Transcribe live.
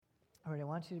All right, I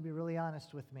want you to be really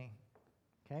honest with me,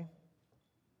 okay?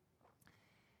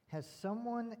 Has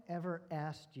someone ever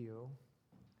asked you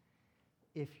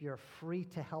if you're free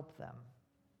to help them?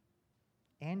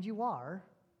 And you are,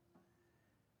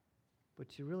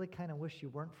 but you really kind of wish you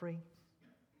weren't free?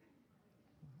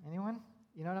 Anyone?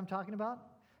 You know what I'm talking about?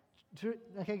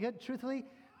 Okay, good. Truthfully,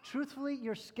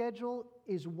 your schedule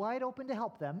is wide open to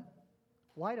help them,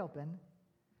 wide open,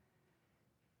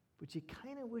 but you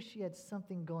kind of wish you had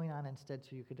something going on instead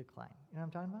so you could decline. You know what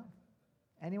I'm talking about?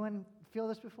 Anyone feel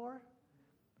this before?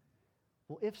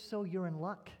 Well, if so, you're in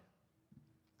luck.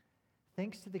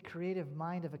 Thanks to the creative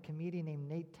mind of a comedian named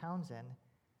Nate Townsend,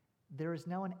 there is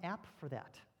now an app for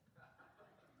that.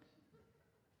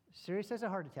 Serious as a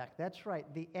heart attack. That's right.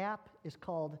 The app is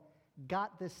called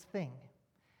Got This Thing.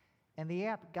 And the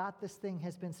app Got This Thing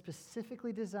has been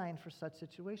specifically designed for such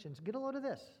situations. Get a load of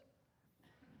this.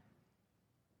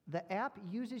 The app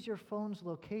uses your phone's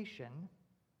location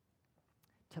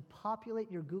to populate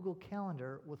your Google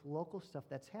Calendar with local stuff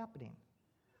that's happening.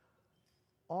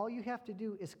 All you have to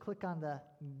do is click on the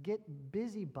Get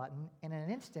Busy button, and in an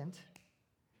instant,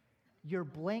 your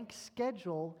blank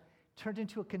schedule turned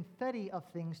into a confetti of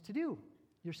things to do.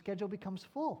 Your schedule becomes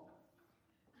full.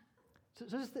 So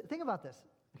just think about this,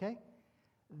 okay?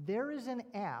 There is an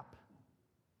app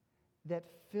that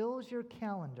fills your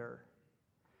calendar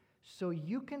so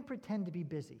you can pretend to be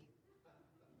busy.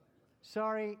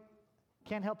 Sorry,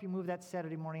 can't help you move that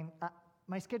Saturday morning.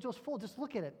 My schedule's full. Just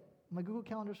look at it. My Google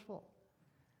Calendar's full.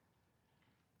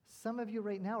 Some of you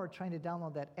right now are trying to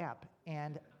download that app,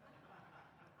 and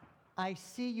I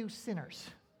see you sinners.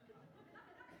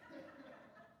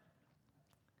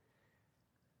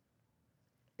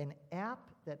 An app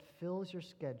that fills your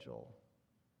schedule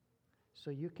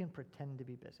so you can pretend to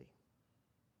be busy.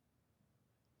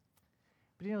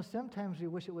 But you know, sometimes we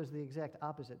wish it was the exact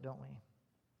opposite, don't we?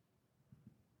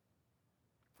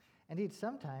 Indeed,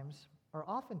 sometimes, or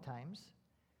oftentimes,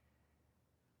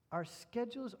 our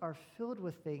schedules are filled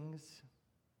with things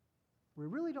we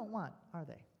really don't want, are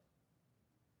they?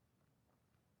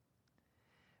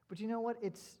 But you know what?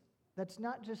 That's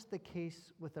not just the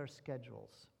case with our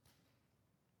schedules.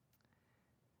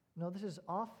 No, this is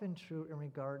often true in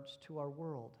regards to our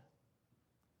world.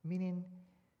 Meaning,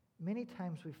 many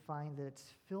times we find that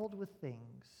it's filled with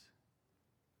things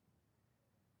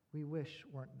we wish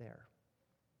weren't there.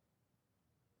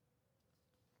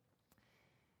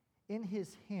 In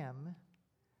his hymn,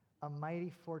 "A Mighty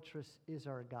Fortress is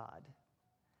Our God,"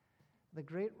 the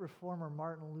great reformer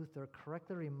Martin Luther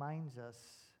correctly reminds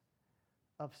us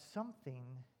of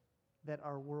something that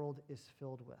our world is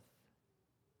filled with.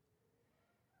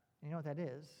 You know what that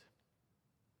is?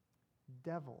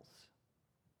 Devils.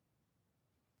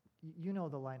 You know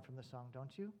the line from the song,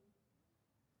 don't you?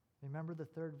 Remember the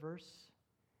third verse?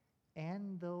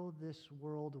 And though this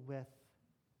world with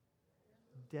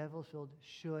devils filled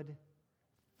should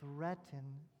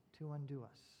threaten to undo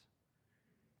us.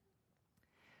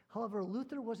 However,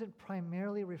 Luther wasn't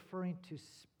primarily referring to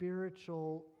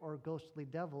spiritual or ghostly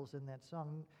devils in that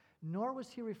song, nor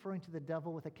was he referring to the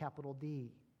devil with a capital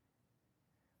D.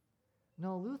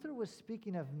 No, Luther was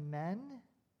speaking of men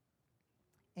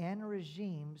and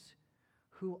regimes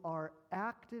who are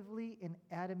actively and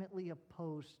adamantly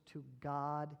opposed to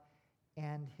God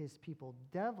and his people.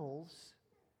 Devils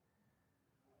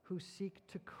who seek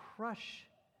to crush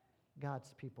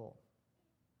God's people.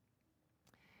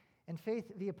 In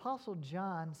faith, the Apostle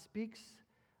John speaks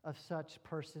of such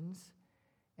persons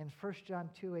in 1 John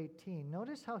 2:18.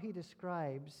 Notice how he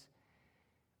describes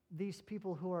these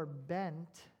people who are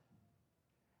bent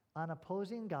on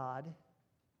opposing God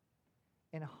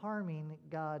and harming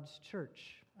God's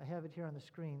church. I have it here on the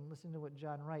screen. Listen to what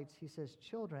John writes. He says,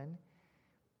 "Children,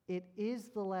 it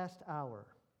is the last hour.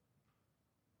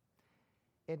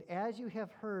 And as you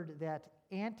have heard that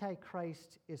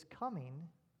Antichrist is coming,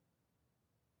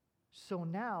 so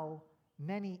now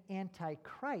many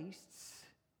Antichrists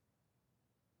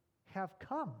have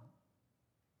come."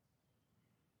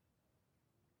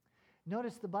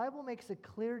 Notice the Bible makes a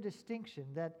clear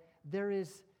distinction that there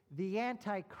is the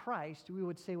Antichrist, we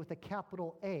would say with a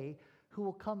capital A, who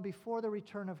will come before the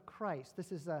return of Christ.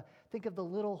 This is think of the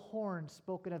little horn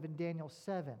spoken of in Daniel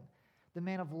 7. The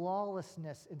man of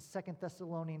lawlessness in 2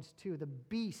 Thessalonians 2, the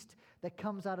beast that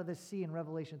comes out of the sea in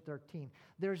Revelation 13.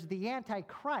 There's the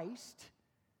Antichrist,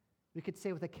 we could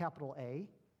say with a capital A.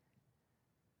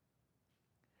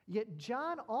 Yet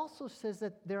John also says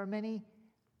that there are many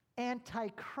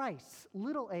Antichrists,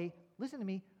 little a, listen to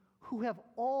me, who have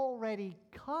already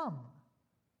come.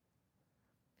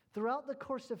 Throughout the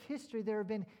course of history, there have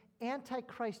been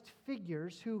Antichrist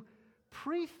figures who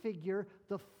prefigure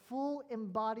the full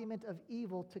embodiment of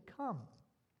evil to come.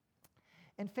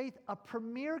 And faith, a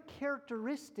premier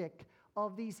characteristic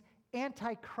of these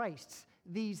antichrists,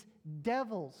 these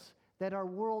devils that our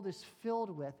world is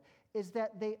filled with, is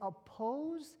that they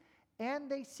oppose and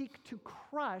they seek to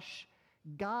crush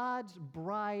God's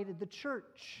bride, the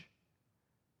church.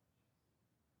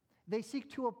 They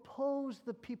seek to oppose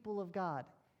the people of God.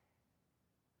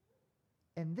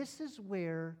 And this is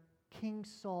where King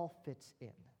Saul fits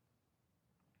in.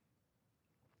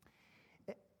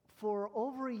 For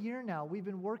over a year now, we've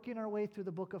been working our way through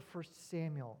the book of 1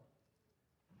 Samuel.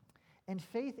 And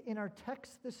faith, in our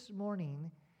text this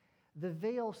morning, the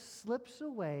veil slips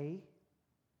away,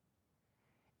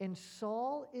 and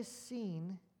Saul is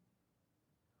seen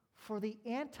for the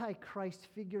Antichrist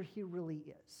figure he really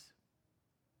is.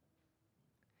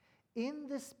 In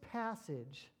this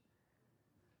passage,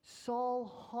 Saul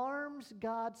harms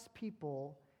God's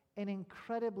people in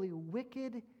incredibly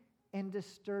wicked and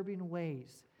disturbing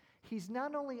ways. He's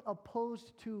not only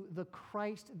opposed to the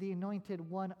Christ, the anointed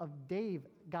one of David,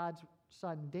 God's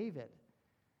son David,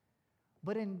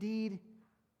 but indeed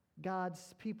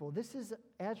God's people. This is,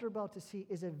 as we're about to see,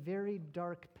 is a very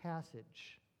dark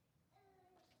passage.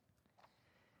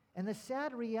 And the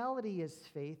sad reality is,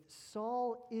 faith,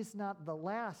 Saul is not the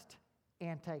last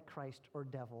Antichrist or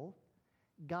devil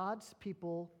God's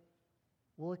people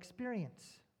will experience.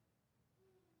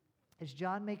 As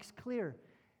John makes clear,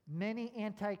 many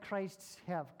antichrists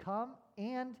have come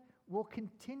and will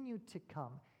continue to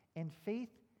come. And faith,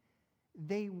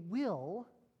 they will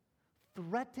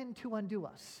threaten to undo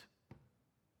us.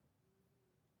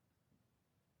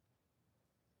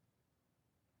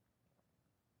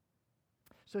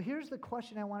 So here's the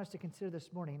question I want us to consider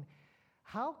this morning.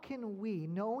 How can we,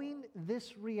 knowing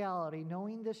this reality,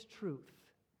 knowing this truth,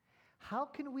 how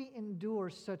can we endure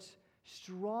such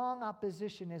strong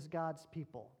opposition as God's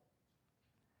people?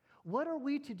 What are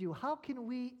we to do? How can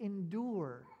we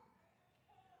endure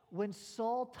when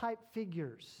Saul-type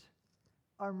figures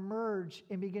emerge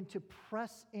and begin to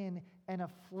press in and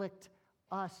afflict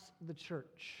us, the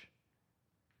church?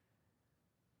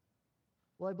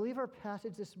 Well, I believe our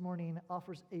passage this morning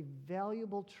offers a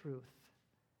valuable truth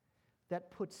that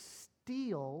puts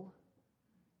steel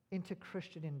into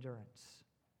Christian endurance.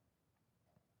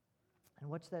 And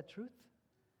what's that truth?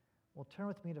 Well, turn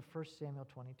with me to 1 Samuel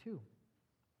 22.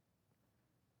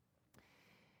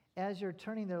 As you're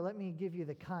turning there, let me give you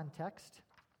the context.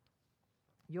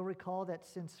 You'll recall that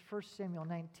since 1 Samuel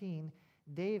 19,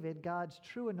 David, God's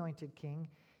true anointed king,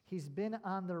 he's been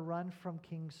on the run from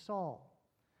King Saul.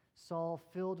 Saul,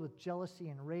 filled with jealousy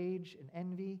and rage and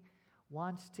envy,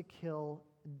 wants to kill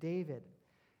David.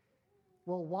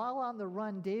 Well, while on the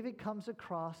run, David comes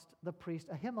across the priest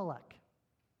Ahimelech.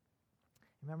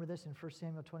 Remember this in 1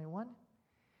 Samuel 21?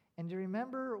 And do you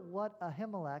remember what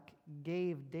Ahimelech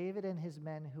gave David and his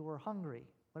men who were hungry?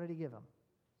 What did he give them?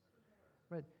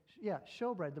 Bread. Yeah,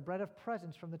 showbread, the bread of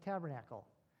presence from the tabernacle.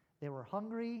 They were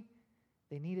hungry,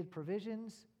 they needed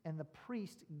provisions, and the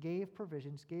priest gave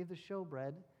provisions, gave the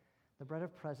showbread, the bread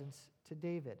of presence, to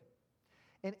David.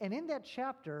 And in that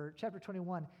chapter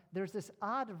 21, there's this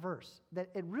odd verse that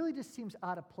it really just seems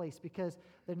out of place because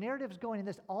the narrative's going in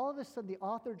this. All of a sudden, the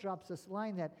author drops this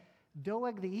line that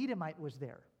Doeg the Edomite was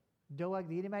there. Doeg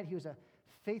the Edomite, he was a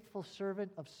faithful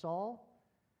servant of Saul.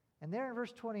 And there in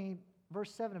verse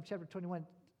 7 of chapter 21,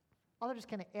 author just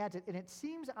kind of adds it, and it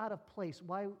seems out of place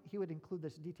why he would include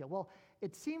this detail. Well,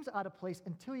 it seems out of place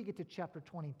until you get to chapter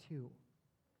 22.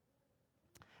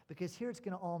 Because here it's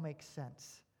going to all make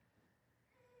sense.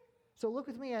 So look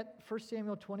with me at 1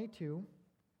 Samuel 22.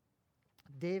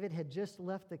 David had just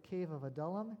left the cave of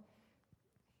Adullam.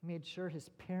 He made sure his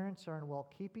parents are in well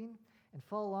keeping. And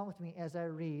follow along with me as I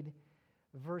read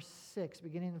verse 6,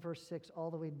 beginning in verse 6, all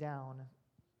the way down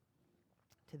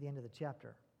to the end of the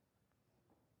chapter.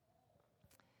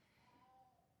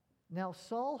 Now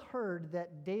Saul heard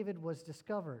that David was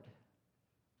discovered,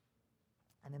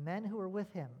 and the men who were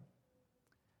with him.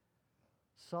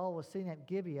 Saul was sitting at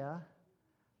Gibeah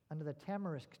under the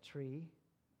tamarisk tree,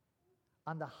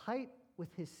 on the height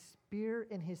with his spear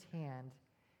in his hand,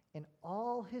 and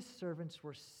all his servants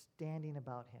were standing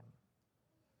about him.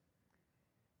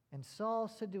 And Saul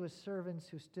said to his servants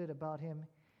who stood about him,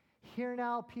 "Hear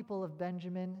now, people of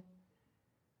Benjamin,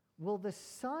 will the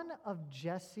son of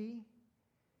Jesse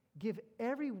give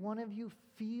every one of you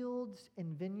fields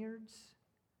and vineyards?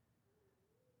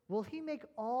 Will he make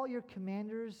all your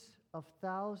commanders of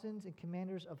thousands and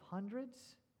commanders of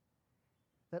hundreds,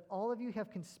 that all of you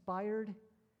have conspired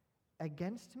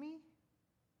against me?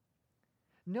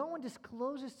 No one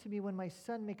discloses to me when my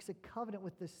son makes a covenant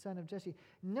with the son of Jesse.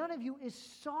 None of you is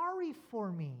sorry for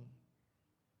me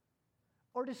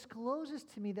or discloses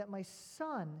to me that my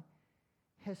son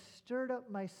has stirred up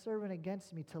my servant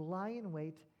against me to lie in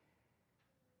wait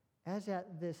as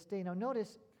at this day. Now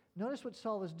notice what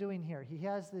Saul is doing here. He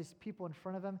has these people in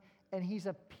front of him, and he's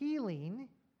appealing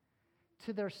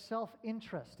to their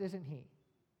self-interest, isn't he?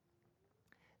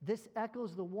 This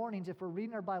echoes the warnings, if we're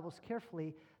reading our Bibles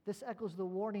carefully, this echoes the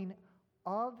warning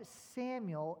of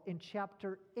Samuel in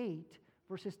chapter 8,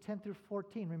 verses 10 through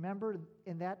 14. Remember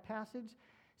in that passage,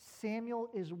 Samuel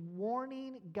is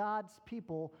warning God's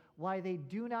people why they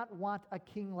do not want a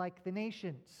king like the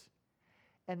nations.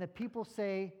 And the people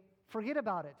say, forget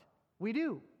about it. We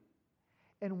do.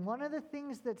 And one of the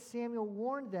things that Samuel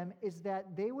warned them is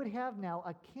that they would have now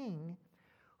a king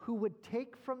who would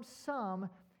take from some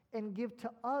and give to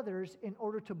others in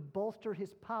order to bolster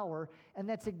his power. And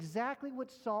that's exactly what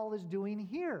Saul is doing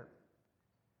here.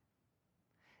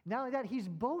 Not only that, he's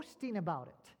boasting about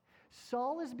it.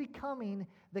 Saul is becoming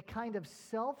the kind of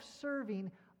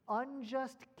self-serving,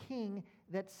 unjust king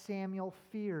that Samuel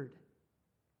feared.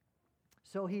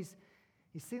 So he's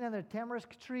sitting on the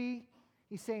tamarisk tree.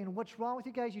 He's saying, what's wrong with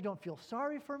you guys? You don't feel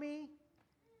sorry for me?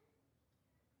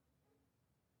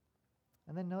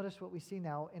 And then notice what we see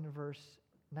now in verse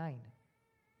 9.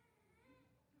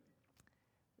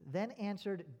 Then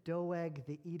answered Doeg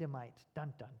the Edomite.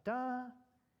 Dun, dun, dun.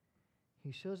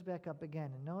 He shows back up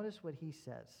again, and notice what he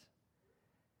says.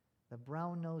 The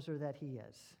brown-noser that he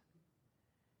is.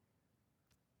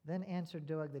 Then answered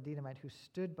Doeg the Edomite, who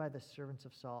stood by the servants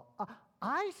of Saul.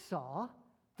 I saw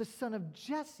the son of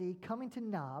Jesse coming to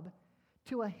Nob,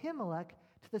 to Ahimelech,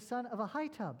 to the son of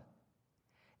Ahitub.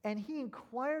 And he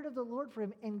inquired of the Lord for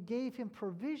him and gave him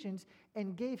provisions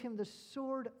and gave him the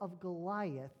sword of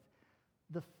Goliath,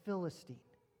 the Philistine.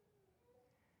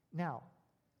 Now,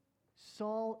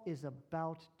 Saul is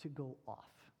about to go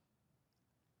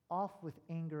off with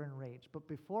anger and rage. But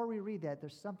before we read that,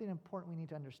 there's something important we need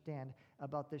to understand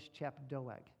about this chap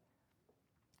Doeg.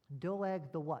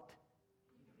 Doeg the what?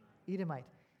 Edomite.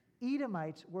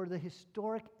 Edomites were the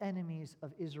historic enemies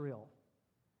of Israel.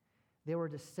 They were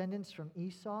descendants from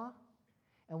Esau.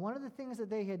 And one of the things that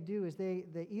they had do is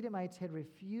the Edomites had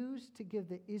refused to give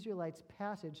the Israelites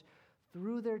passage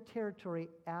through their territory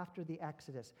after the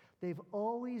Exodus. They've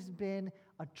always been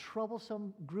a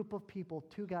troublesome group of people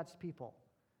to God's people.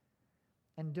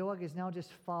 And Doeg is now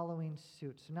just following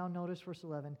suit. So now notice verse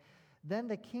 11. Then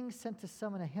the king sent to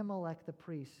summon Ahimelech the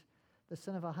priest, the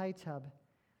son of Ahitub,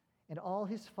 and all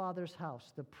his father's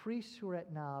house, the priests who were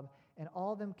at Nob, and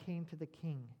all of them came to the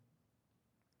king.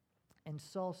 And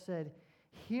Saul said,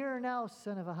 Hear now,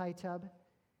 son of Ahitub.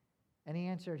 And he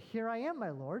answered, Here I am, my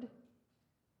lord.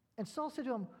 And Saul said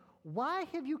to him, Why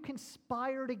have you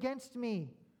conspired against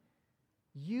me,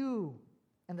 you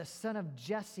and the son of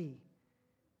Jesse,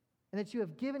 and that you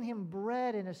have given him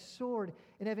bread and a sword,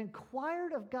 and have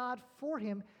inquired of God for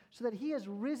him, so that he has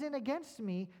risen against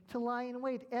me to lie in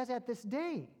wait, as at this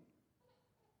day?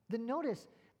 Then notice,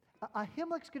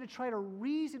 Ahimelech's going to try to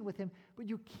reason with him, but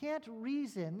you can't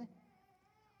reason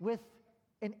with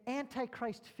an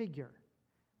antichrist figure.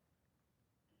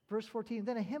 Verse 14,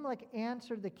 Then Ahimelech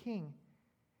answered the king,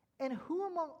 And who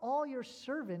among all your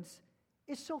servants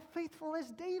is so faithful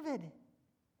as David,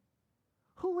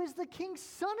 who is the king's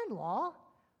son-in-law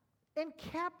and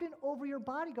captain over your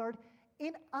bodyguard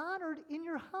and honored in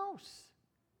your house?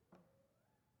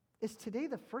 Is today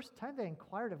the first time they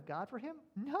inquired of God for him?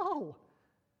 No.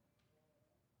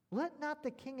 Let not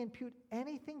the king impute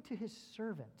anything to his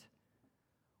servant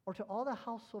or to all the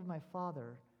household of my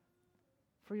father,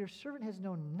 for your servant has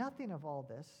known nothing of all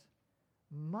this,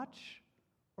 much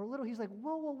or little. He's like,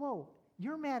 whoa.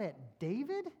 You're mad at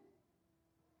David?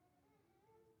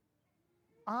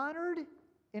 Honored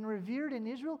and revered in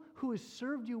Israel, who has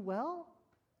served you well?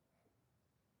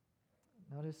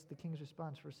 Notice the king's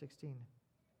response, verse 16.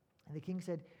 And the king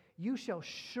said, You shall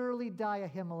surely die,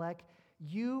 Ahimelech,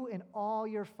 you and all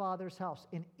your father's house.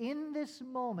 And in this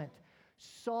moment,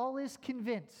 Saul is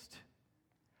convinced,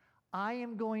 I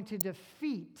am going to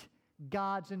defeat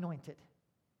God's anointed.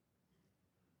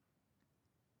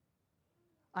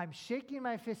 I'm shaking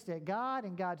my fist at God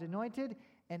and God's anointed,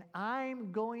 and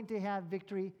I'm going to have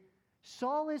victory.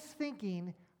 Saul is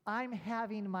thinking, I'm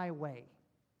having my way.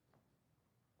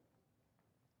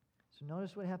 So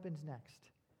notice what happens next.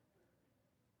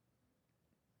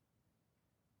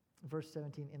 Verse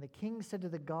 17, And the king said to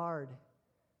the guard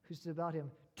who stood about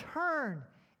him, Turn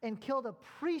and kill the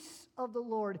priests of the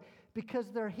Lord,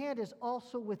 because their hand is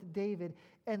also with David.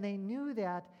 And they knew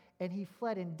that, and he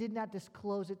fled and did not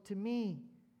disclose it to me.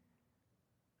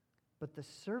 But the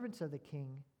servants of the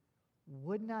king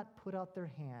would not put out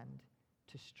their hand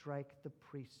to strike the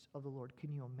priests of the Lord.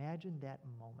 Can you imagine that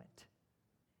moment?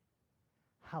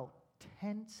 How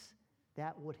tense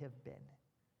that would have been.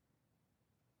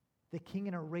 The king,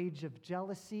 in a rage of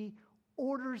jealousy,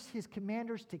 orders his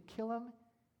commanders to kill him.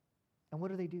 And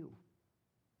what do?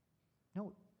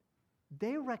 No,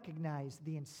 they recognize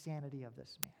the insanity of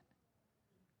this man.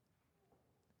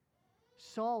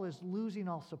 Saul is losing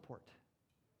all support.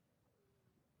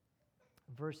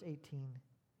 Verse 18.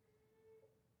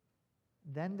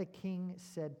 Then the king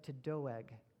said to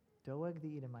Doeg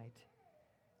the Edomite,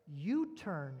 "You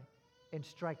turn and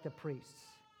strike the priests."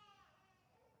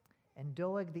 And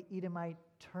Doeg the Edomite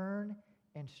turned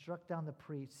and struck down the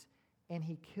priests, and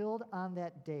he killed on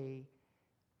that day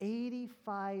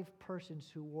 85 persons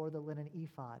who wore the linen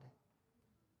ephod.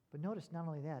 But notice, not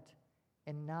only that,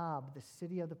 in Nob, the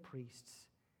city of the priests,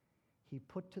 he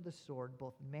put to the sword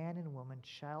both man and woman,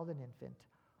 child and infant,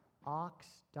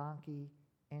 ox, donkey,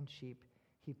 and sheep.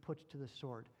 He put to the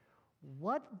sword.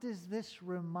 What does this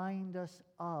remind us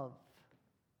of?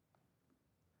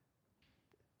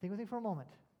 Think with me for a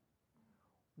moment.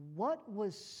 What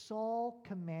was Saul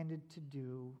commanded to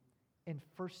do in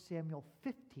 1 Samuel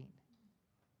 15?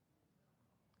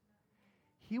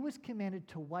 He was commanded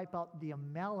to wipe out the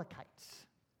Amalekites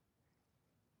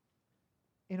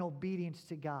in obedience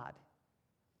to God.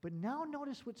 But now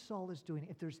notice what Saul is doing.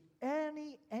 If there's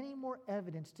any more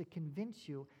evidence to convince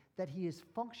you that he is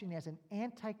functioning as an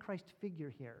antichrist figure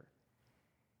here,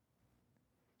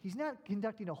 he's not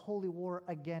conducting a holy war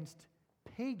against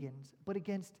pagans, but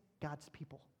against God's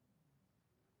people.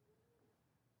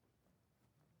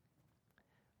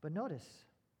 But notice,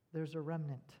 there's a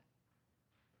remnant.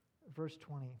 Verse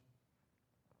 20.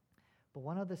 But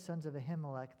one of the sons of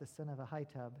Ahimelech, the son of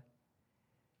Ahitub,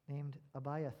 named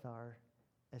Abiathar,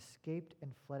 escaped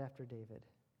and fled after David.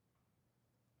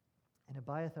 And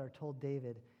Abiathar told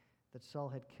David that Saul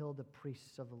had killed the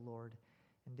priests of the Lord.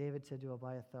 And David said to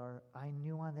Abiathar, "I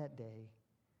knew on that day,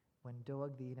 when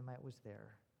Doeg the Edomite was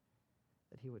there,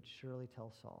 that he would surely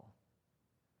tell Saul,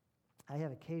 'I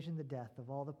have occasioned the death of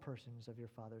all the persons of your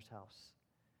father's house.'"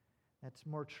 That's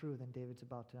more true than David's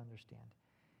about to understand.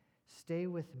 "Stay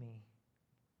with me.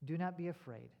 Do not be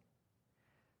afraid.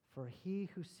 For he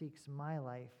who seeks my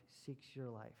life seeks your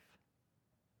life.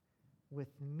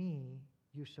 With me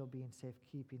you shall be in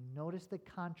safekeeping." Notice the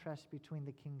contrast between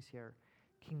the kings here.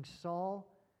 King Saul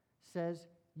says,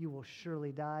 "You will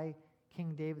surely die."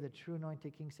 King David, the true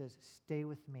anointed king, says, "Stay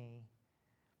with me.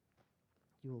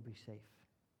 You will be safe."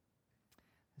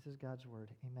 This is God's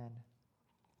word. Amen.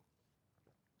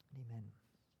 Amen.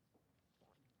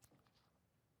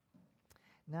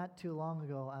 Not too long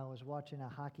ago, I was watching a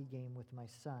hockey game with my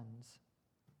sons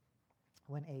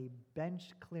when a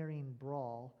bench-clearing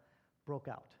brawl broke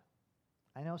out.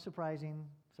 I know, surprising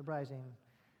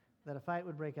that a fight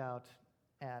would break out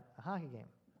at a hockey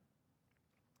game.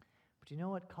 But you know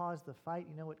what caused the fight?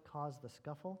 You know what caused the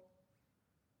scuffle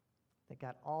that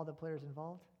got all the players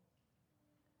involved?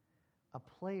 A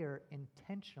player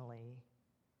intentionally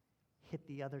hit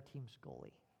the other team's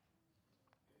goalie.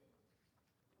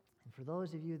 And for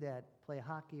those of you that play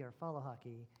hockey or follow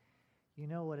hockey, you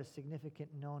know what a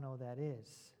significant no-no that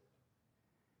is.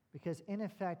 Because in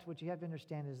effect, what you have to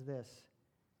understand is this.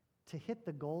 To hit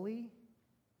the goalie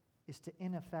is to,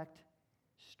 in effect,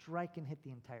 strike and hit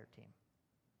the entire team.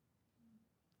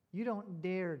 You don't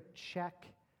dare check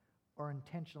or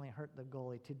intentionally hurt the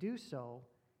goalie. To do so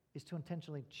is to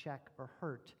intentionally check or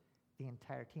hurt the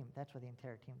entire team. That's why the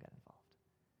entire team got involved.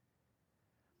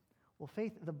 Well,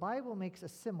 Faith, the Bible makes a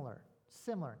similar,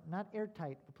 not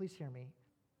airtight, but please hear me,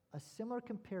 a similar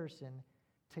comparison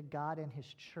to God and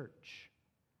his church.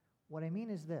 What I mean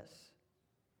is this.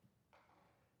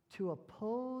 To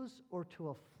oppose or to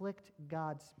afflict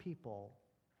God's people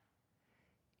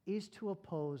is to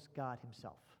oppose God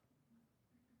himself.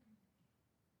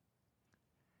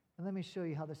 And let me show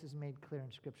you how this is made clear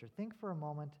in Scripture. Think for a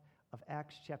moment of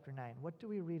Acts chapter 9. What do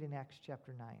we read in Acts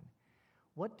chapter 9?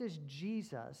 What does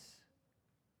Jesus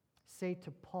say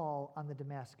to Paul on the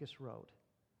Damascus road?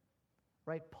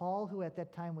 Right? Paul, who at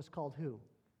that time was called who?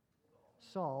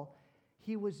 Saul.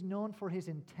 He was known for his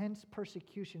intense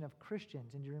persecution of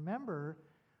Christians. And you remember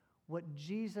what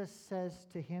Jesus says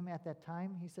to him at that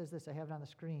time? He says this, I have it on the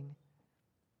screen.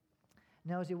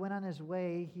 "Now as he went on his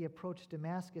way, he approached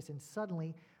Damascus, and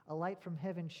suddenly a light from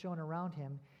heaven shone around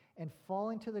him, and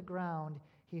falling to the ground,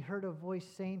 he heard a voice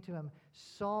saying to him,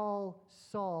 'Saul,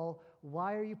 Saul,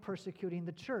 why are you persecuting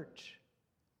the church?'"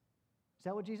 Is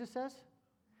that what Jesus says?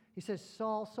 He says,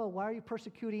 "Saul, Saul, why are you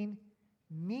persecuting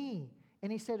me?"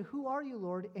 And he said, "Who are you,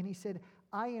 Lord?" And he said,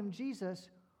 I am Jesus,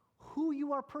 who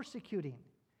you are persecuting.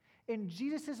 In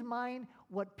Jesus' mind,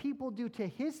 what people do to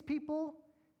his people,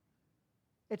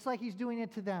 it's like he's doing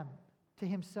it to them, to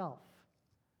himself.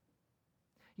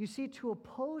 You see, to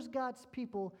oppose God's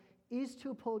people is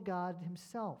to oppose God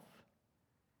himself.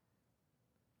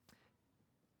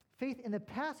 Faith, in the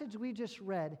passage we just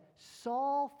read,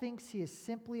 Saul thinks he is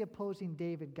simply opposing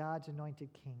David, God's anointed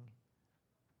king.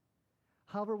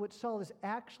 However, what Saul is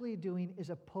actually doing is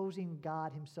opposing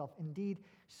God himself. Indeed,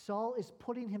 Saul is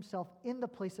putting himself in the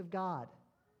place of God.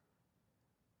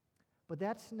 But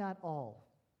that's not all.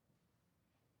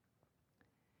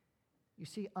 You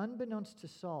see, unbeknownst to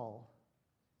Saul,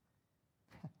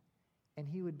 and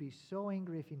he would be so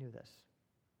angry if he knew this,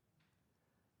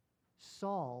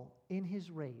 Saul, in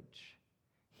his rage,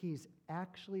 he's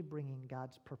actually bringing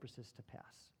God's purposes to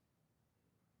pass.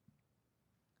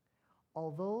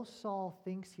 Although Saul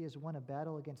thinks he has won a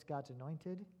battle against God's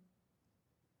anointed,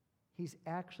 he's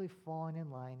actually falling in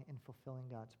line in fulfilling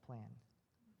God's plan.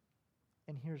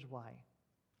 And here's why.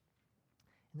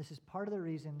 And this is part of the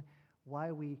reason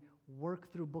why we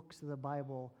work through books of the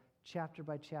Bible chapter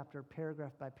by chapter,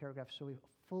 paragraph by paragraph, so we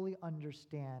fully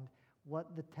understand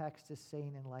what the text is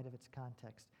saying in light of its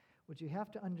context. What you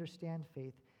have to understand,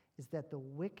 Faith, is that the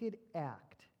wicked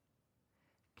act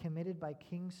committed by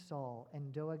King Saul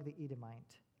and Doeg the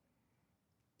Edomite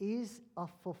is a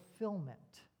fulfillment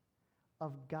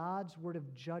of God's word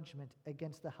of judgment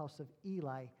against the house of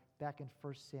Eli back in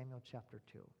 1 Samuel chapter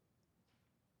 2.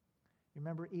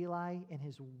 Remember Eli and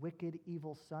his wicked,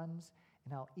 evil sons,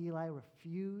 and how Eli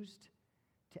refused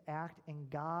to act, and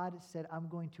God said, I'm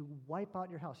going to wipe out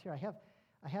your house. Here,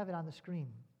 I have it on the screen.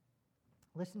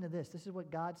 Listen to this. This is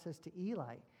what God says to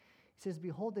Eli. He says,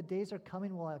 behold, the days are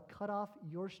coming when I will cut off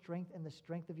your strength and the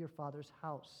strength of your father's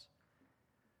house,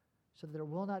 so that there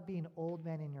will not be an old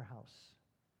man in your house.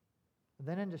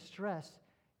 Then in distress,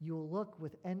 you will look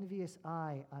with envious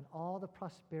eye on all the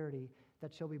prosperity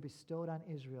that shall be bestowed on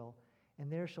Israel,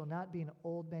 and there shall not be an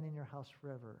old man in your house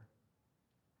forever.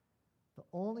 The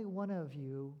only one of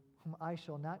you whom I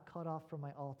shall not cut off from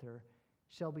my altar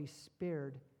shall be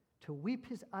spared to weep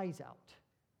his eyes out,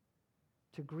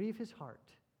 to grieve his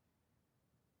heart,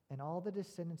 and all the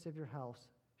descendants of your house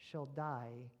shall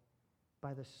die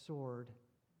by the sword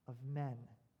of men.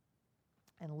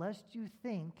 And lest you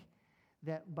think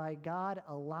that by God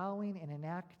allowing and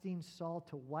enacting Saul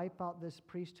to wipe out this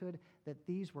priesthood, that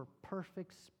these were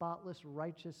perfect, spotless,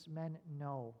 righteous men,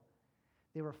 no.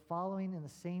 They were following in the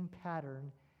same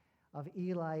pattern of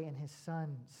Eli and his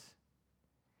sons.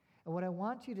 And what I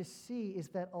want you to see is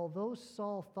that although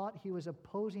Saul thought he was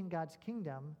opposing God's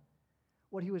kingdom,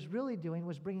 what he was really doing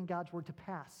was bringing God's word to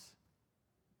pass.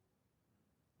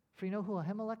 For you know who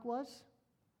Ahimelech was?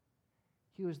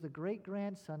 He was the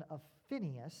great-grandson of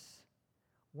Phinehas,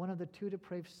 one of the two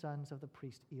depraved sons of the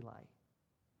priest Eli.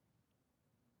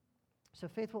 So,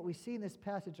 Faith, what we see in this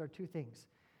passage are two things.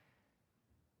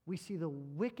 We see the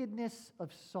wickedness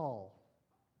of Saul,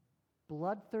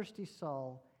 bloodthirsty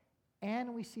Saul,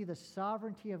 and we see the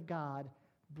sovereignty of God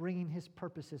bringing his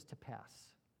purposes to pass.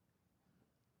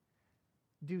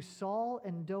 Do Saul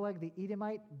and Doeg the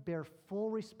Edomite bear full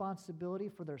responsibility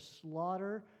for their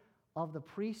slaughter of the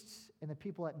priests and the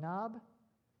people at Nob?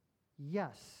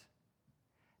 Yes.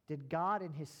 Did God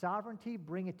in his sovereignty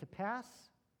bring it to pass?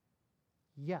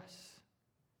 Yes.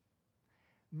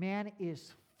 Man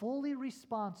is fully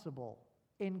responsible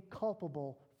and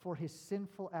culpable for his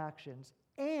sinful actions,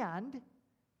 and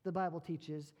the Bible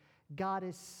teaches God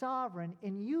is sovereign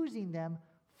in using them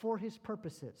for his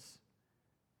purposes.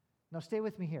 Now stay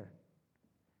with me here.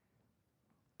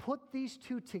 Put these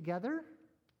two together,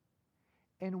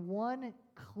 and one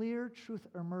clear truth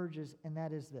emerges, and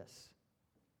that is this.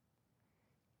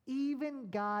 Even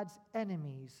God's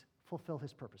enemies fulfill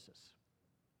his purposes.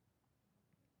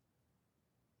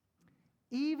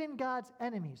 Even God's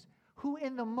enemies, who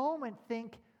in the moment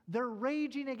think they're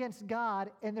raging against God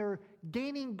and they're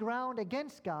gaining ground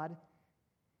against God,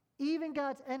 even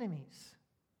God's enemies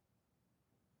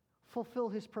fulfill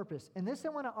his purpose. And this, I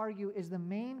want to argue, is the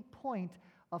main point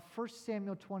of 1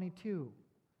 Samuel 22.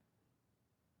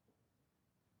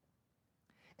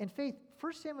 In faith,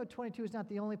 1 Samuel 22 is not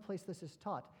the only place this is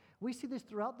taught. We see this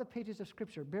throughout the pages of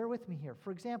Scripture. Bear with me here.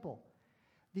 For example,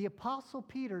 the Apostle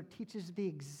Peter teaches the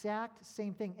exact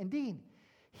same thing. Indeed,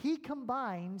 he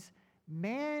combines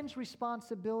man's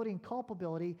responsibility and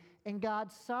culpability and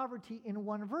God's sovereignty in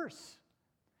one verse.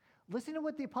 Listen to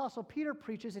what the Apostle Peter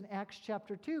preaches in Acts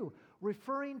chapter 2,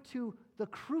 referring to the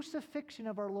crucifixion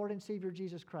of our Lord and Savior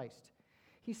Jesus Christ.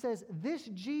 He says, this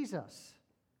Jesus,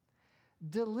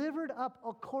 delivered up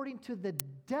according to the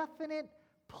definite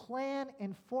plan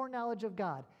and foreknowledge of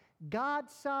God.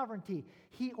 God's sovereignty.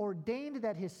 He ordained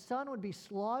that his son would be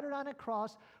slaughtered on a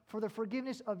cross for the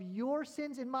forgiveness of your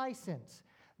sins and my sins.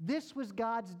 This was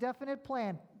God's definite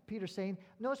plan, Peter's saying.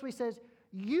 Notice what he says,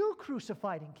 you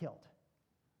crucified and killed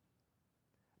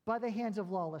by the hands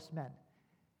of lawless men.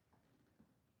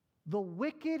 The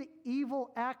wicked,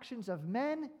 evil actions of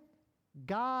men,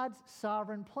 God's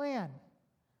sovereign plan.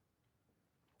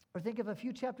 Or think of a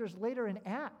few chapters later in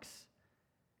Acts.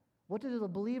 What do the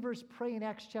believers pray in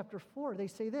Acts chapter 4? They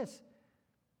say this,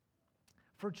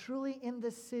 for truly in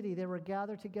this city they were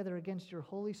gathered together against your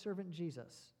holy servant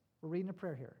Jesus. We're reading a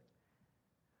prayer here.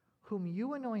 Whom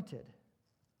you anointed,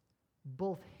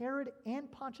 both Herod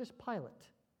and Pontius Pilate.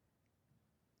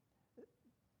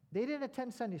 They didn't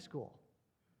attend Sunday school.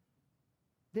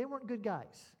 They weren't good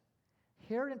guys.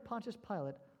 Herod and Pontius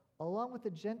Pilate, along with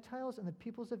the Gentiles and the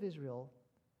peoples of Israel,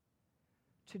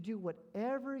 to do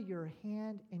whatever your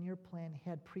hand and your plan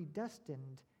had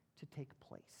predestined to take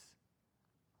place.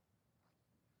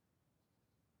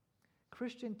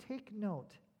 Christian, take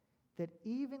note that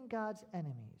even God's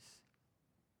enemies,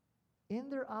 in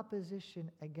their opposition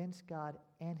against God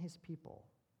and his people,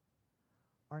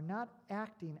 are not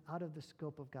acting out of the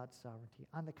scope of God's sovereignty.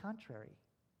 On the contrary,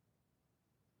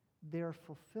 they are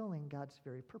fulfilling God's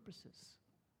very purposes.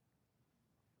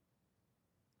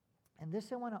 And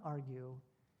this, I want to argue,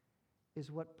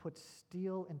 is what puts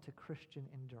steel into Christian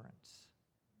endurance.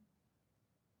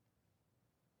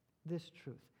 This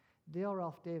truth. Dale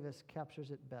Ralph Davis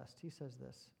captures it best. He says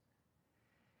this.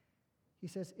 He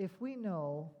says, if we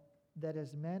know that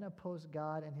as men oppose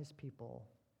God and his people,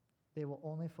 they will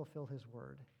only fulfill his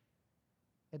word,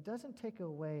 it doesn't take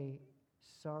away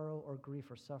sorrow or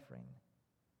grief or suffering,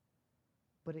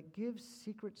 but it gives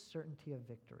secret certainty of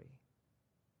victory.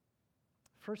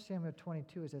 1 Samuel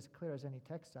 22 is as clear as any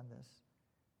text on this.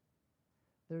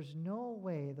 There's no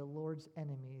way the Lord's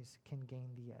enemies can gain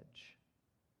the edge.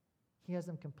 He has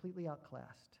them completely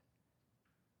outclassed.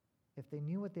 If they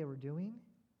knew what they were doing,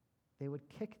 they would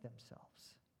kick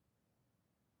themselves.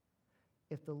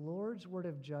 If the Lord's word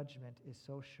of judgment is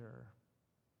so sure,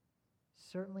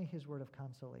 certainly his word of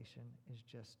consolation is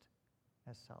just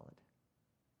as solid.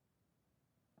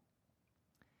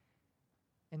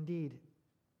 Indeed,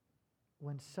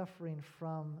 when suffering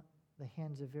from the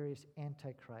hands of various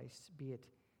antichrists, be it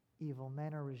evil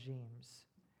men or regimes,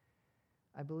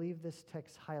 I believe this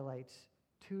text highlights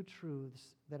two truths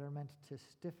that are meant to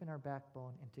stiffen our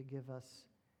backbone and to give us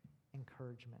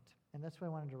encouragement. And that's what I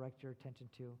want to direct your attention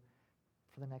to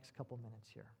for the next couple minutes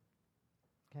here.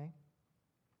 Okay?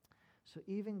 So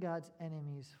even God's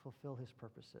enemies fulfill his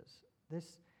purposes.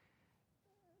 This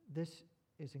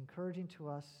is encouraging to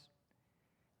us.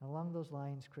 And along those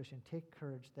lines, Christian, take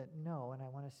courage that know, and I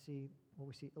want to see what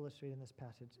we see illustrated in this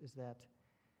passage, is that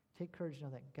take courage to know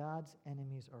that God's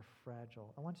enemies are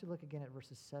fragile. I want you to look again at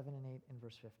verses 7 and 8 and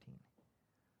verse 15.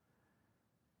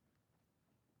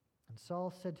 And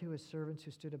Saul said to his servants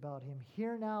who stood about him,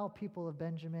 hear now, people of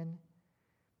Benjamin,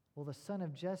 will the son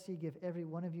of Jesse give every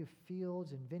one of you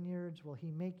fields and vineyards? Will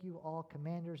he make you all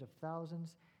commanders of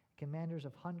thousands, commanders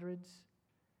of hundreds,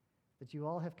 that you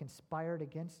all have conspired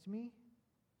against me?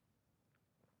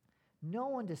 No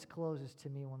one discloses to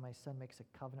me when my son makes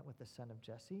a covenant with the son of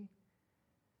Jesse.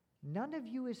 None of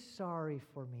you is sorry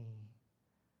for me,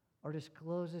 or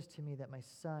discloses to me that my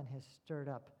son has stirred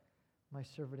up my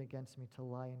servant against me to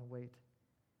lie in wait,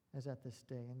 as at this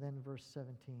day. And then verse 17.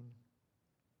 And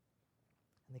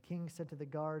the king said to the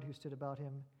guard who stood about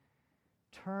him,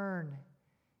 turn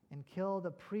and kill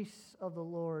the priests of the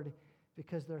Lord,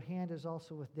 because their hand is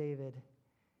also with David.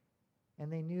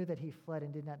 And they knew that he fled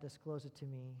and did not disclose it to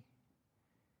me.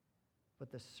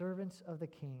 But the servants of the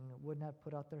king would not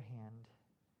put out their hand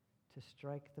to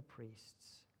strike the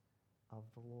priests of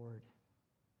the Lord.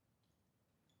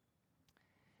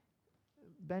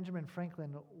 Benjamin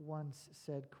Franklin once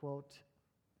said, quote,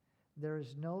 there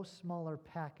is no smaller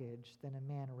package than a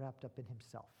man wrapped up in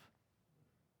himself.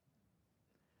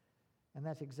 And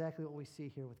that's exactly what we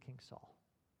see here with King Saul.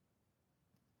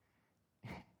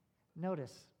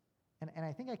 Notice, and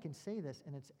I think I can say this,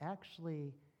 and it's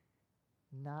actually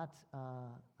not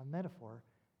a metaphor,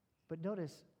 but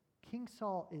notice, King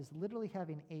Saul is literally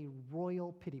having a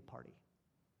royal pity party.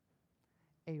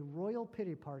 A royal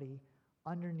pity party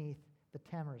underneath the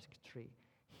tamarisk tree.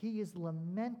 He is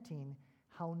lamenting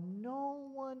how no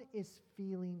one is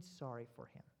feeling sorry for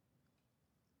him.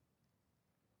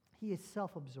 He is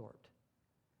self-absorbed.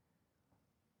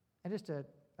 And just a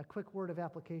quick word of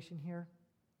application here.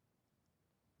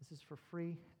 This is for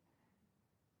free.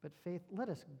 But faith, let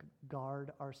us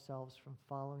guard ourselves from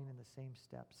following in the same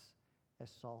steps as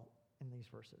Saul in these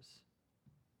verses.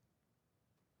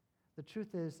 The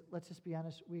truth is, let's just be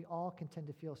honest, we all can tend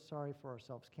to feel sorry for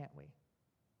ourselves, can't we?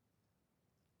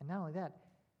 And not only that,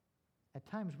 at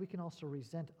times we can also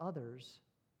resent others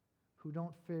who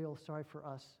don't feel sorry for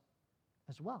us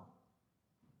as well.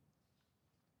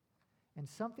 And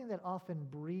something that often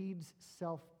breeds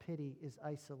self-pity is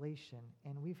isolation,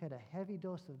 and we've had a heavy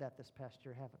dose of that this past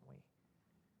year, haven't we?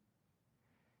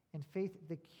 In faith,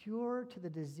 the cure to the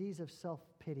disease of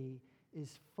self-pity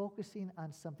is focusing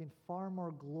on something far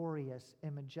more glorious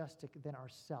and majestic than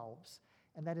ourselves,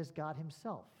 and that is God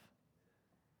himself.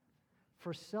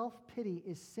 For self-pity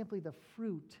is simply the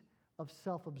fruit of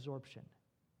self-absorption.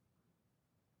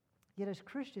 Yet as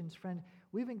Christians, friend,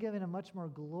 we've been given a much more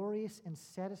glorious and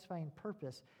satisfying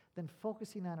purpose than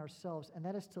focusing on ourselves, and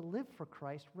that is to live for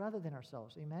Christ rather than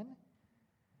ourselves. Amen?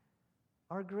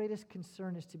 Our greatest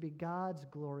concern is to be God's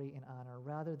glory and honor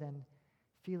rather than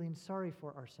feeling sorry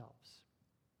for ourselves.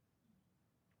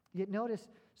 Yet notice,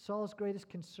 Saul's greatest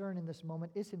concern in this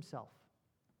moment is himself.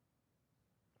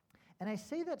 And I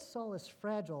say that Saul is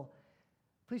fragile,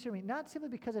 please hear me, not simply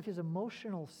because of his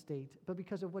emotional state, but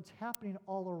because of what's happening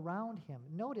all around him.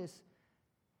 Notice,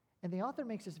 and the author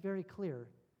makes this very clear,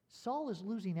 Saul is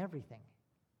losing everything.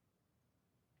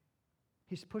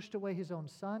 He's pushed away his own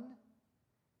son.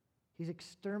 He's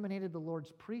exterminated the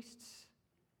Lord's priests.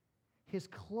 His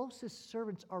closest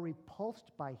servants are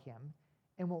repulsed by him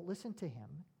and won't listen to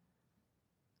him.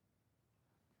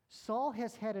 Saul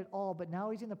has had it all, but now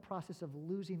he's in the process of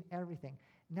losing everything.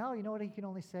 Now, you know what he can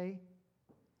only say?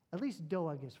 At least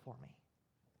Doeg is for me.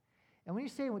 And when you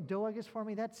say what Doeg is for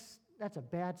me, that's a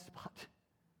bad spot.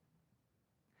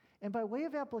 And by way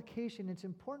of application, it's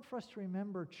important for us to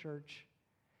remember, church,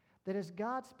 that as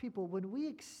God's people, when we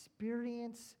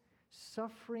experience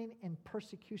suffering and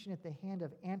persecution at the hand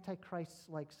of antichrists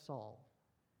like Saul,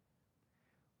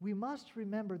 we must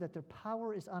remember that their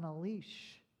power is on a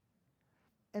leash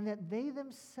and that they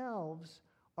themselves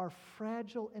are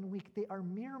fragile and weak. They are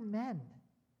mere men.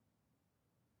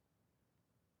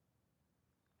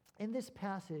 In this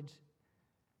passage,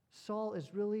 Saul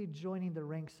is really joining the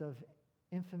ranks of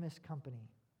infamous company.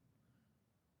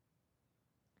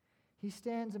 He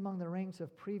stands among the ranks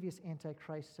of previous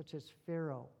antichrists such as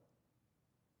Pharaoh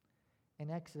in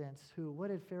Exodus, who, what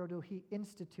did Pharaoh do? He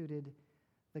instituted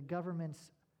the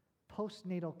government's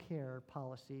postnatal care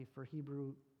policy for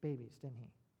Hebrew babies, didn't he?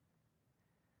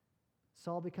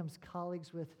 Saul becomes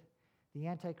colleagues with the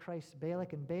antichrists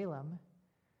Balak and Balaam,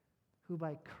 who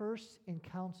by curse and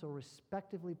counsel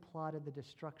respectively plotted the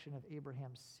destruction of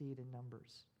Abraham's seed in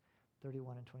Numbers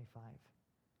 31 and 25.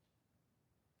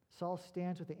 Saul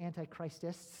stands with the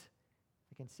antichristists,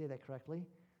 if I can say that correctly,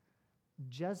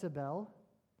 Jezebel,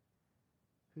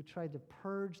 who tried to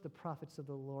purge the prophets of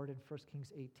the Lord in 1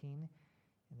 Kings 18,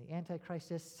 and the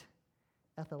antichristists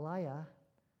Athaliah,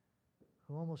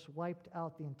 who almost wiped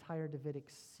out the entire Davidic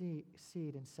seed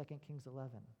in 2 Kings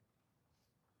 11.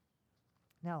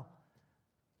 Now,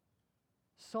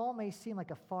 Saul may seem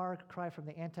like a far cry from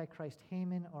the Antichrist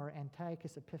Haman or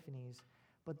Antiochus Epiphanes,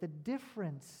 but the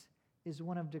difference is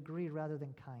one of degree rather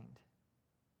than kind.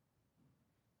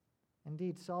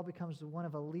 Indeed, Saul becomes one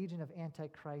of a legion of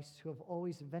antichrists who have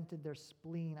always vented their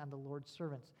spleen on the Lord's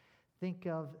servants. Think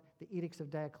of the edicts of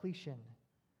Diocletian.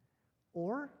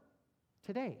 Or,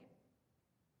 today,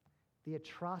 the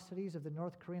atrocities of the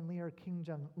North Korean leader Kim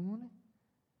Jong-un,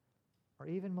 or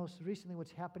even most recently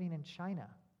what's happening in China,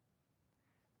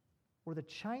 where the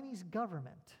Chinese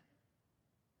government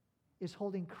is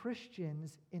holding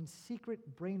Christians in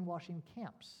secret brainwashing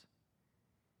camps.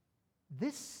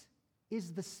 This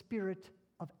is the spirit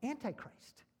of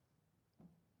Antichrist.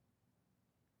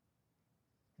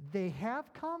 They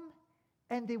have come,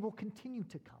 and they will continue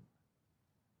to come.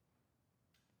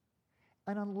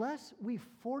 And unless we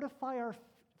fortify our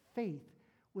faith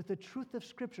with the truth of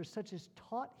Scripture, such as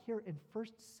taught here in 1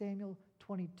 Samuel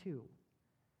 22,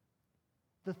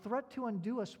 the threat to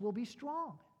undo us will be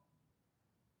strong.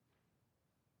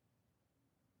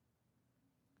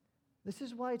 This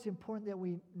is why it's important that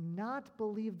we not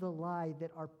believe the lie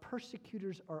that our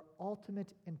persecutors are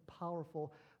ultimate and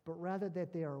powerful, but rather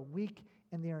that they are weak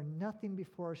and they are nothing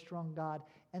before a strong God,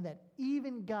 and that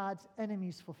even God's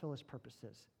enemies fulfill his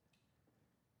purposes.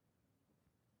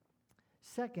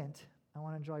 Second, I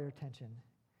want to draw your attention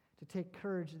to take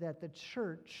courage that the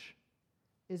church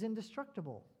is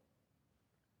indestructible.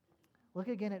 Look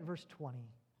again at verse 20.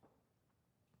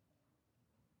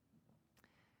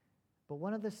 But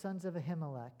one of the sons of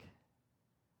Ahimelech,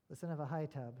 the son of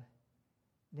Ahitub,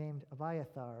 named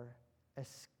Abiathar,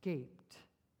 escaped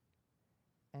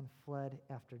and fled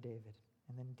after David.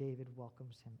 And then David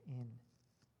welcomes him in.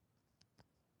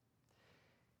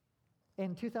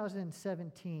 In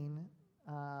 2017,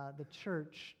 the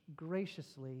church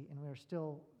graciously, and we are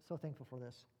still so thankful for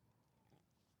this,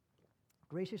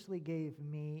 graciously gave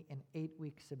me an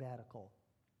 8-week sabbatical.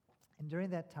 And during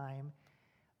that time,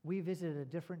 we visited a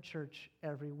different church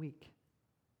every week.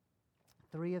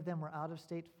 3 of them were out of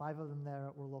state, 5 of them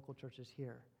there were local churches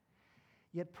here.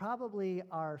 Yet probably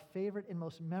our favorite and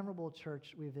most memorable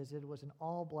church we visited was an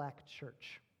all-black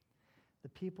church. The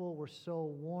people were so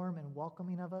warm and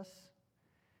welcoming of us.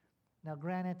 Now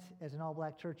granted, as an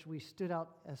all-black church, we stood out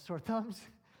as sore thumbs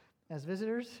as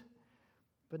visitors,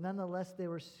 but nonetheless, they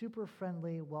were super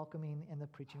friendly, welcoming, and the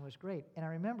preaching was great. And I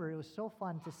remember it was so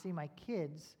fun to see my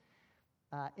kids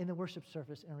in the worship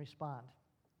service and respond.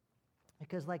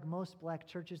 Because like most black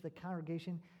churches, the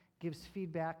congregation gives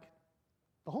feedback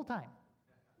the whole time.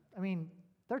 I mean,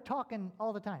 they're talking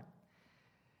all the time.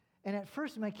 And at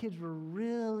first, my kids were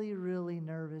really, really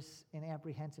nervous and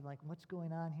apprehensive, like, what's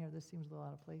going on here? This seems a little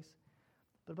out of place.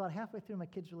 But about halfway through, my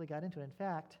kids really got into it. In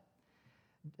fact,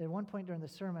 at one point during the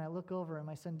sermon, I look over, and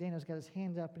my son Daniel's got his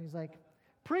hands up, and he's like,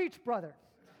 preach, brother,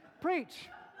 preach.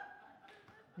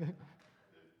 It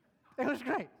was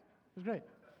great. It was great.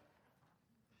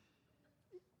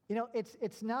 You know,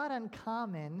 it's not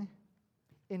uncommon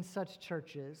in such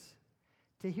churches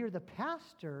to hear the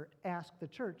pastor ask the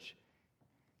church,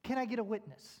 can I get a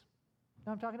witness? You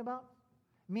know what I'm talking about?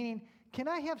 Meaning, can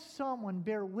I have someone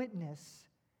bear witness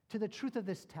to the truth of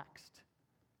this text?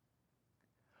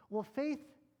 Well, Faith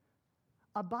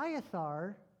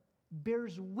Abiathar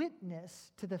bears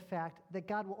witness to the fact that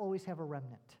God will always have a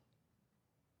remnant.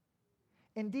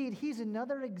 Indeed, he's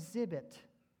another exhibit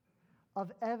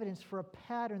of evidence for a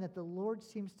pattern that the Lord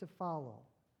seems to follow.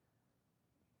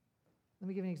 Let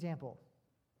me give you an example.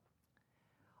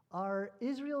 Are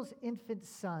Israel's infant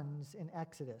sons in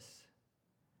Exodus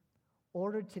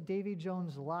ordered to Davy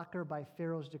Jones' locker by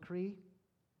Pharaoh's decree?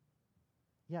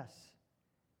 Yes.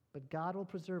 But God will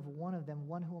preserve one of them,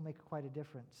 one who will make quite a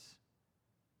difference.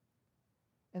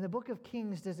 In the book of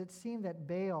Kings, does it seem that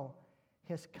Baal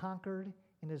has conquered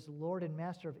and is Lord and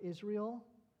Master of Israel?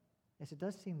 Yes, it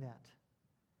does seem that.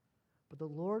 But the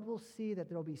Lord will see that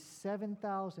there will be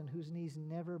 7,000 whose knees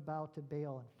never bow to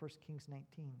Baal in 1 Kings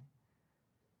 19.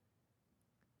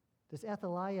 Does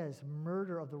Athaliah's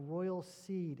murder of the royal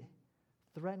seed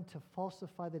threaten to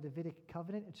falsify the Davidic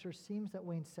covenant? It sure seems that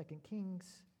way in 2 Kings.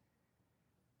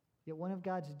 Yet one of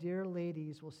God's dear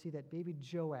ladies will see that baby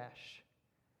Joash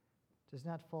does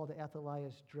not fall to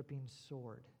Athaliah's dripping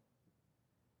sword.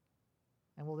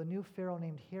 And will the new Pharaoh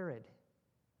named Herod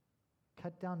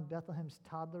cut down Bethlehem's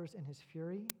toddlers in his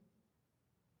fury?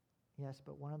 Yes,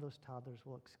 but one of those toddlers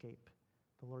will escape,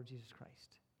 the Lord Jesus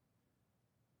Christ.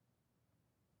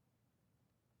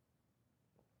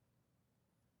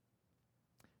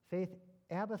 Faith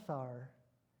Abiathar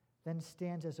then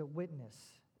stands as a witness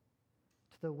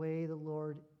to the way the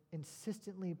Lord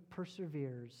insistently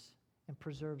perseveres and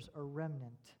preserves a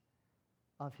remnant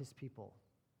of his people.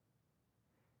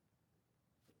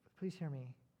 Please hear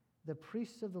me. The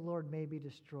priests of the Lord may be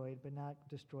destroyed, but not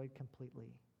destroyed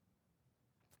completely.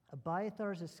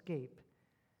 Abiathar's escape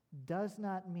does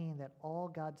not mean that all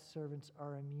God's servants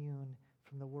are immune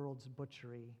from the world's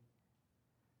butchery,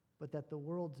 but that the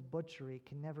world's butchery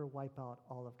can never wipe out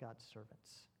all of God's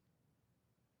servants.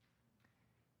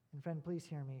 And friend, please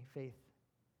hear me, Faith.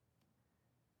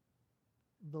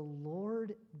 The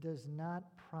Lord does not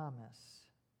promise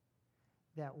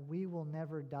that we will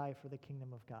never die for the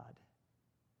kingdom of God,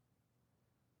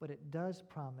 but it does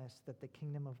promise that the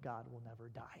kingdom of God will never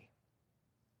die.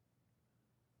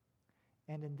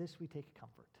 And in this we take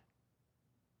comfort.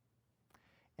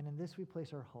 And in this we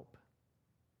place our hope.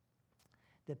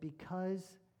 That because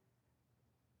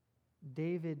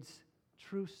David's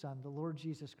true son, the Lord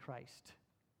Jesus Christ,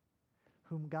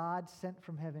 whom God sent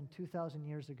from heaven 2,000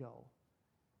 years ago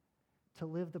to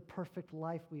live the perfect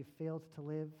life we have failed to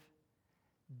live,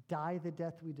 die the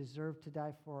death we deserve to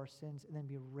die for our sins, and then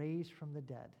be raised from the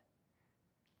dead.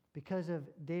 Because of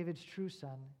David's true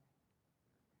son,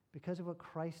 because of what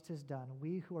Christ has done,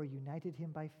 we who are united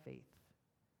him by faith,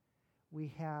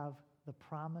 we have the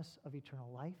promise of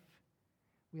eternal life.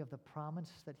 We have the promise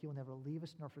that he will never leave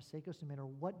us nor forsake us no matter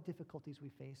what difficulties we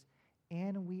face.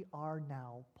 And we are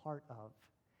now part of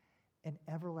an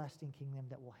everlasting kingdom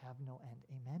that will have no end.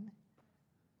 Amen?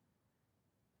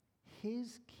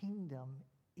 His kingdom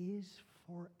is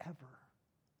forever.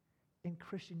 And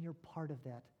Christian, you're part of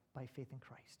that by faith in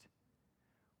Christ.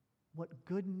 What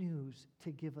good news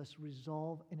to give us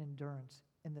resolve and endurance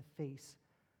in the face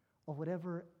of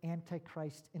whatever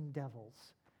antichrist and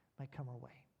devils might come our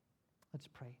way. Let's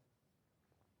pray.